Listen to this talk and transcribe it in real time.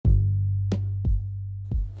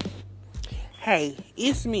Hey,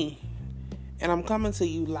 it's me, and I'm coming to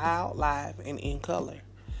you loud, live, and in color.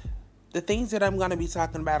 The things that I'm going to be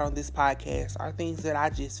talking about on this podcast are things that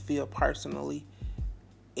I just feel personally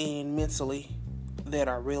and mentally that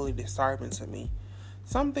are really disturbing to me.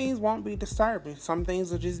 Some things won't be disturbing, some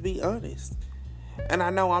things will just be honest. And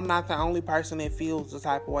I know I'm not the only person that feels the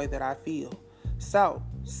type of way that I feel. So,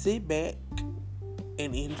 sit back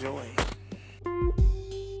and enjoy.